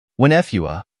When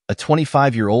Efua, a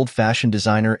 25-year-old fashion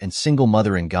designer and single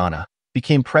mother in Ghana,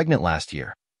 became pregnant last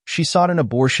year, she sought an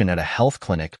abortion at a health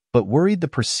clinic but worried the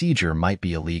procedure might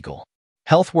be illegal.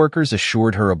 Health workers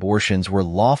assured her abortions were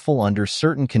lawful under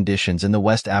certain conditions in the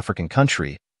West African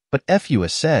country, but Efua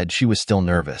said she was still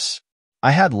nervous.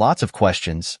 "I had lots of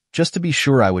questions, just to be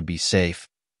sure I would be safe,"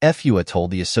 Efua told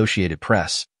the Associated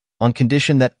Press, on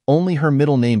condition that only her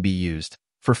middle name be used,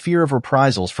 for fear of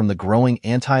reprisals from the growing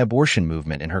anti-abortion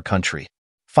movement in her country.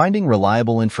 Finding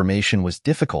reliable information was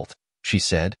difficult, she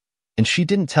said, and she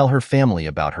didn't tell her family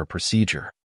about her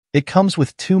procedure. "It comes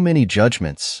with too many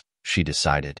judgments," she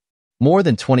decided. More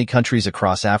than 20 countries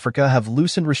across Africa have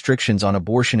loosened restrictions on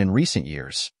abortion in recent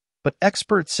years, but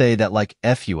experts say that, like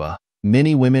Efua,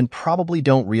 many women probably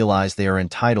don't realize they are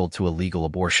entitled to a legal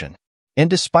abortion. And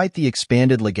despite the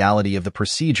expanded legality of the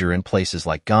procedure in places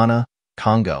like Ghana,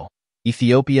 Congo,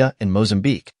 Ethiopia, and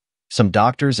Mozambique, some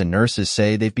doctors and nurses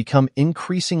say they've become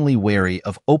increasingly wary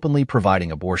of openly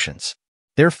providing abortions.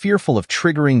 They're fearful of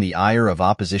triggering the ire of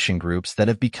opposition groups that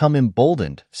have become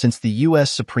emboldened since the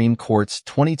U.S. Supreme Court's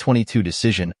 2022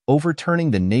 decision overturning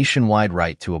the nationwide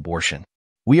right to abortion.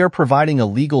 "We are providing a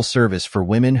legal service for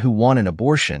women who want an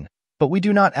abortion, but we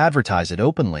do not advertise it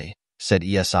openly," said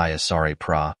Esai Asare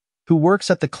Pra, who works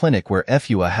at the clinic where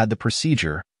Efua had the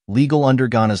procedure, legal under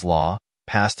Ghana's law,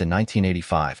 passed in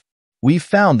 1985. "We've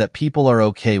found that people are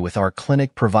okay with our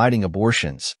clinic providing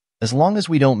abortions, as long as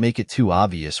we don't make it too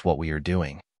obvious what we are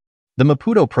doing." The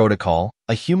Maputo Protocol,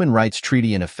 a human rights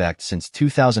treaty in effect since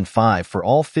 2005 for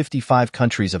all 55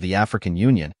 countries of the African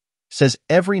Union, says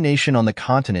every nation on the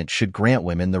continent should grant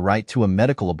women the right to a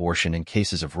medical abortion in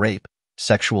cases of rape,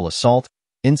 sexual assault,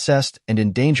 incest, and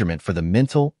endangerment for the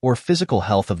mental or physical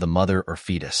health of the mother or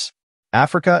fetus.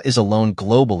 Africa is alone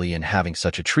globally in having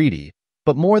such a treaty,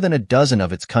 but more than a dozen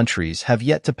of its countries have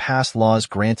yet to pass laws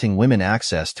granting women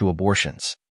access to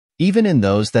abortions. Even in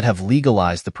those that have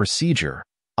legalized the procedure,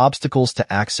 obstacles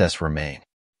to access remain.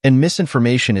 And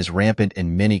misinformation is rampant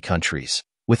in many countries,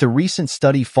 with a recent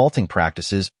study faulting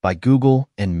practices by Google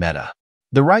and Meta.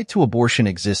 The right to abortion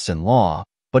exists in law,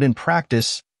 but in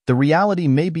practice, the reality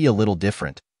may be a little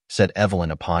different, said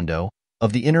Evelyn Apondo,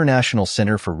 of the International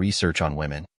Center for Research on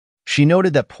Women. She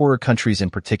noted that poorer countries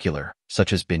in particular,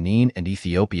 such as Benin and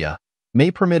Ethiopia, may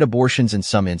permit abortions in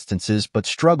some instances but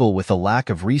struggle with a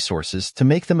lack of resources to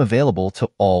make them available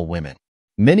to all women.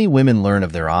 Many women learn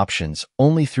of their options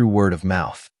only through word of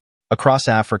mouth. Across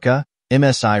Africa,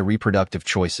 MSI Reproductive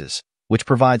Choices, which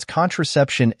provides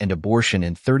contraception and abortion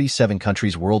in 37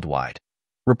 countries worldwide,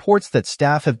 reports that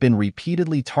staff have been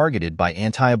repeatedly targeted by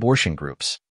anti-abortion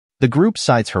groups. The group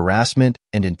cites harassment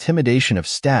and intimidation of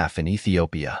staff in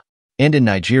Ethiopia. And in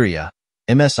Nigeria,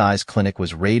 MSI's clinic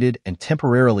was raided and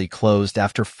temporarily closed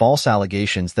after false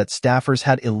allegations that staffers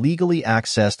had illegally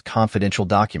accessed confidential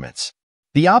documents.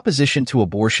 The opposition to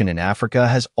abortion in Africa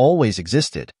has always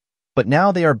existed, but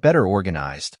now they are better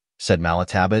organized, said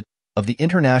Malatabit, of the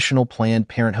International Planned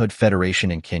Parenthood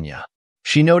Federation in Kenya.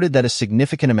 She noted that a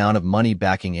significant amount of money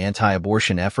backing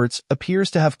anti-abortion efforts appears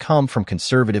to have come from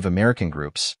conservative American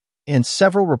groups, and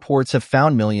several reports have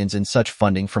found millions in such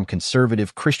funding from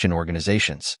conservative Christian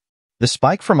organizations. "The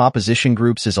spike from opposition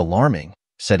groups is alarming,"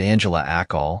 said Angela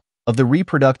Akol, of the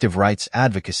reproductive rights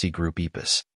advocacy group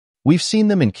EPAS. "We've seen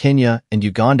them in Kenya and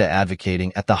Uganda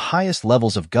advocating at the highest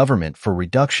levels of government for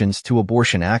reductions to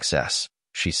abortion access,"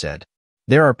 she said.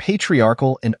 "There are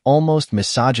patriarchal and almost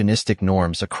misogynistic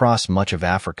norms across much of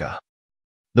Africa.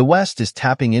 The West is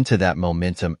tapping into that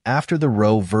momentum after the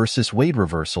Roe versus Wade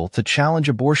reversal to challenge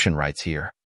abortion rights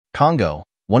here." Congo,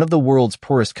 one of the world's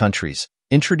poorest countries,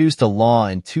 introduced a law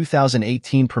in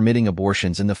 2018 permitting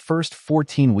abortions in the first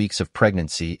 14 weeks of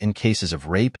pregnancy in cases of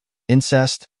rape,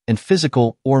 incest, and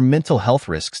physical or mental health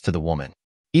risks to the woman.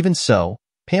 Even so,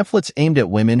 pamphlets aimed at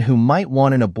women who might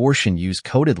want an abortion use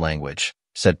coded language,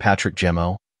 said Patrick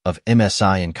Gemo, of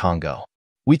MSI in Congo.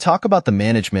 "We talk about the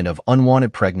management of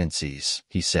unwanted pregnancies,"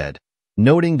 he said,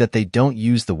 noting that they don't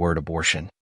use the word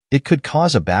abortion. "It could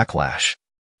cause a backlash.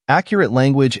 Accurate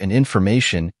language and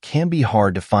information can be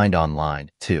hard to find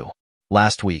online, too."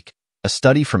 Last week, a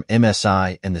study from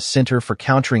MSI and the Center for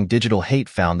Countering Digital Hate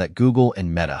found that Google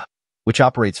and Meta, which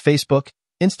operates Facebook,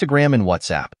 Instagram, and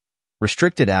WhatsApp,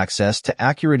 restricted access to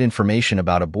accurate information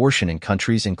about abortion in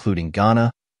countries including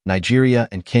Ghana, Nigeria,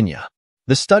 and Kenya.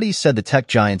 The study said the tech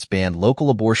giants banned local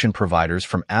abortion providers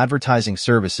from advertising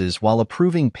services while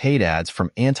approving paid ads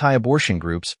from anti-abortion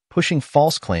groups pushing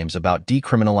false claims about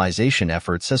decriminalization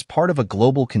efforts as part of a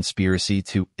global conspiracy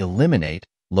to eliminate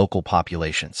local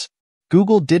populations.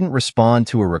 Google didn't respond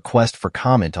to a request for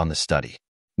comment on the study.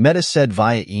 Meta said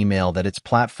via email that its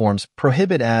platforms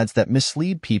prohibit ads that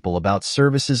mislead people about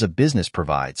services a business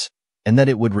provides, and that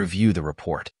it would review the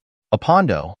report.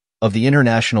 Opondo, of the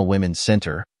International Women's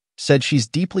Center, said she's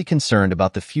deeply concerned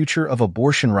about the future of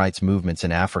abortion rights movements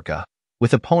in Africa,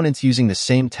 with opponents using the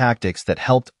same tactics that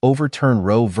helped overturn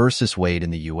Roe v. Wade in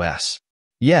the U.S.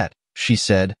 Yet, she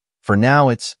said, for now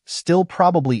it's still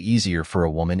probably easier for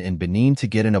a woman in Benin to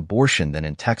get an abortion than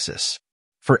in Texas.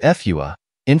 For Efua,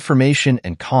 information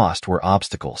and cost were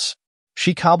obstacles.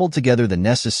 She cobbled together the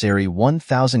necessary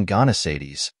 1,000 Ghana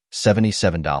cedis,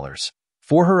 $77,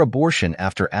 for her abortion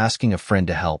after asking a friend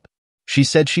to help. She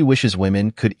said she wishes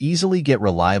women could easily get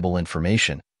reliable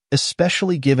information,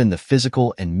 especially given the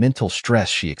physical and mental stress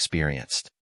she experienced.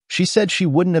 She said she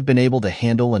wouldn't have been able to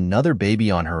handle another baby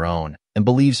on her own and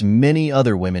believes many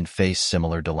other women face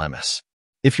similar dilemmas.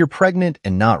 If you're pregnant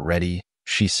and not ready,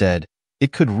 she said,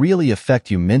 it could really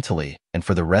affect you mentally and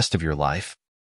for the rest of your life.